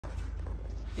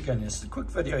Again, this is a quick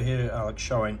video here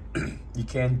showing you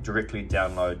can directly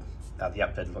download the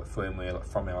updated firmware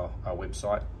from our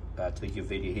website to your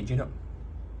Vhedia head unit.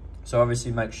 So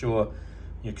obviously make sure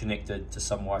you're connected to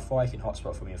some Wi-Fi. You can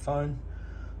hotspot from your phone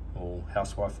or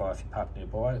house Wi-Fi if you're parked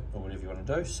nearby, or whatever you want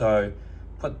to do. So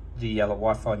put the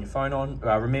Wi-Fi on your phone on.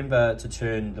 Remember to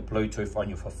turn the Bluetooth on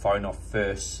your phone off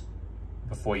first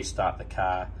before you start the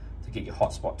car to get your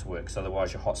hotspot to work, so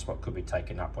otherwise your hotspot could be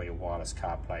taken up by your wireless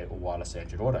CarPlay or wireless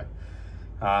Android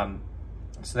Auto.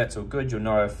 So that's all good. You'll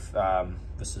know if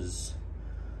this is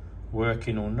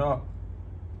working or not.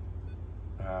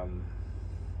 I'm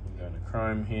going to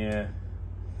Chrome here.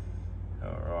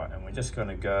 Alright, and we're just going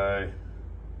to go,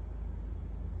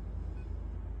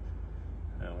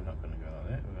 no, we're not going to go like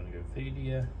that, we're going to go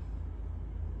Vhedia.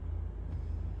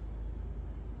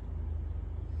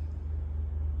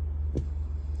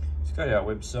 Let's go to our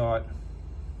website,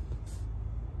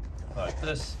 like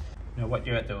this. Now what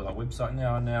you're at the website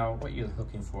now what you're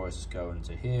looking for is just go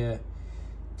into here,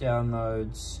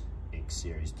 downloads, X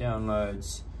series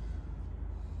downloads,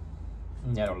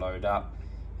 and that'll load up,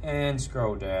 and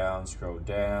scroll down,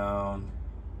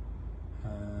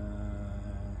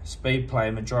 speed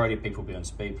play. Majority of people will be on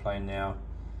speed play now,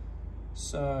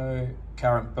 so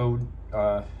current build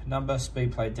number,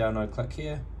 speed play download, click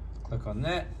here, click on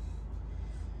that,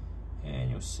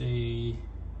 and you'll see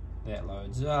that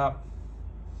loads up.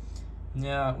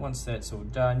 Now once that's all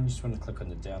done, you just want to click on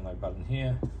the download button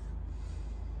here,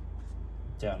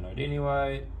 download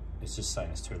anyway. It's just saying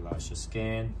it's too large to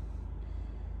scan,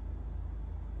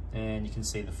 and you can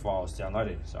see the files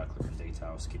downloaded. So I click on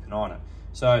details, keep an eye on it.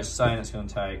 So it's saying it's going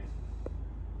to take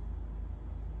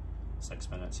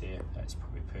 6 minutes here. That's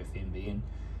probably per FMBN.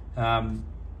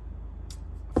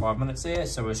 5 minutes there,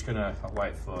 so we're just going to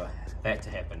wait for that to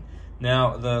happen.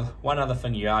 Now the one other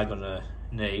thing you are going to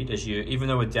need is, even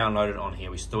though we're downloaded on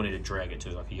here, we still need to drag it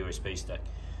to like a USB stick.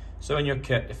 So in your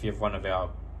kit, if you have one of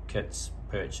our kits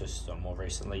purchased or more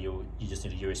recently, you just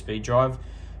need a USB drive.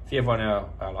 If you have one of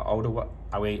our older,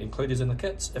 are we included in the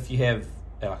kits? If you have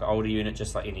like an older unit,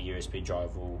 just like any USB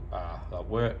drive will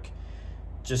work.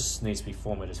 Just needs to be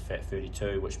formatted as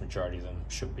FAT32, which majority of them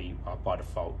should be by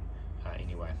default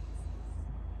anyway.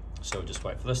 So we'll just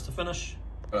wait for this to finish.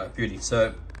 Alright, beauty.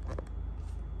 So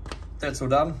that's all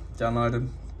done, downloaded.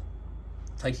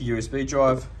 Take your USB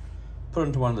drive, put it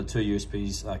into one of the two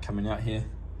USBs coming out here.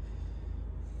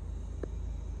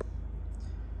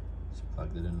 Just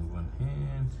plug that in with one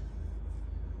hand.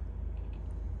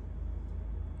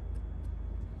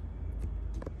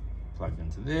 Plug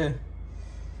into there.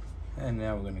 And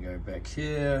now we're going to go back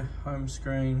here, home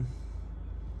screen,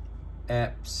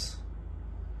 apps,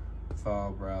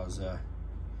 file browser.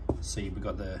 See, we've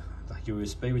got the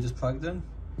USB we just plugged in.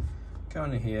 Go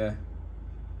into here,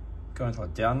 go into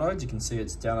like downloads. You can see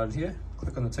it's downloaded here.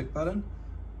 Click on the tick button,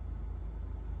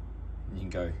 and you can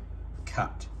go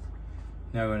cut.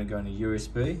 Now we're going to go into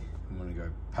USB. I'm going to go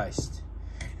paste,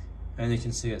 and you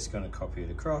can see it's going to copy it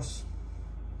across.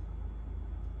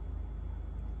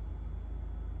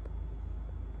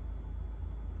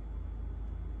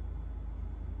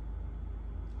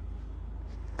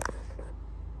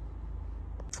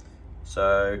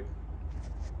 So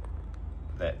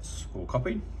that's all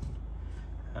copied.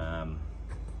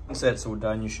 Once that's all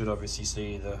done, you should obviously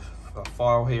see the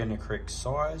file here in the correct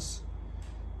size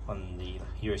on the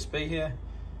USB here.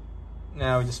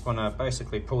 Now we just want to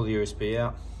basically pull the USB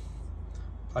out,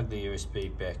 plug the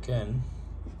USB back in,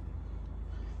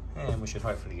 and we should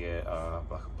hopefully get a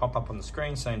pop-up on the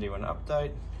screen saying, do you want to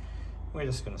update? We're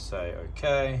just going to say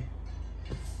okay.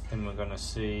 Then we're going to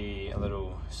see a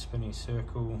little spinny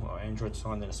circle, or Android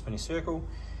sign, then a spinny circle,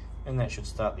 and that should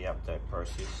start the update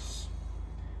process.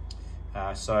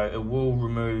 So it will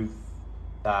remove,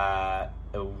 it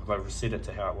will reset it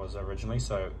to how it was originally,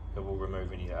 so it will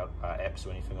remove any apps or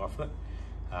anything off it.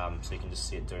 So you can just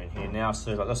see it doing here now.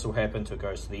 So like this will happen till it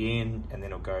goes to the end, and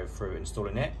then it'll go through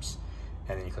installing apps,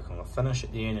 and then you click on the finish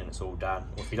at the end, and it's all done.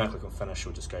 Or if you don't click on finish,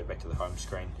 you'll just go back to the home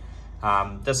screen.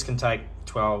 This can take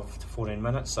 12 to 14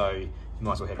 minutes, so you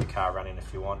might as well have the car running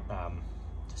if you want,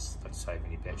 just to save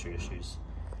any battery issues.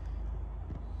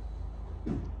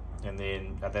 And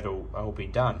then that'll all be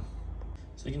done.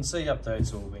 So you can see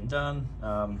updates all been done.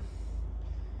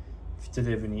 If you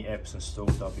did have any apps installed,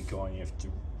 they'll be gone. You have to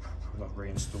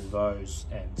reinstall those,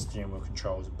 and steering wheel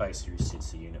controls basically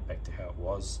resets the unit back to how it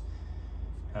was.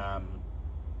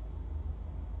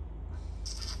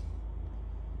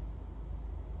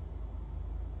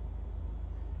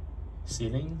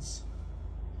 Settings,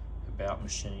 about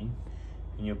machine,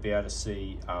 and you'll be able to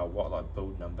see what like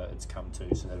build number it's come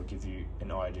to, so that'll give you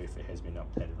an idea if it has been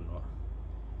updated or not.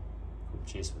 Cool.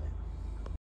 Cheers for that.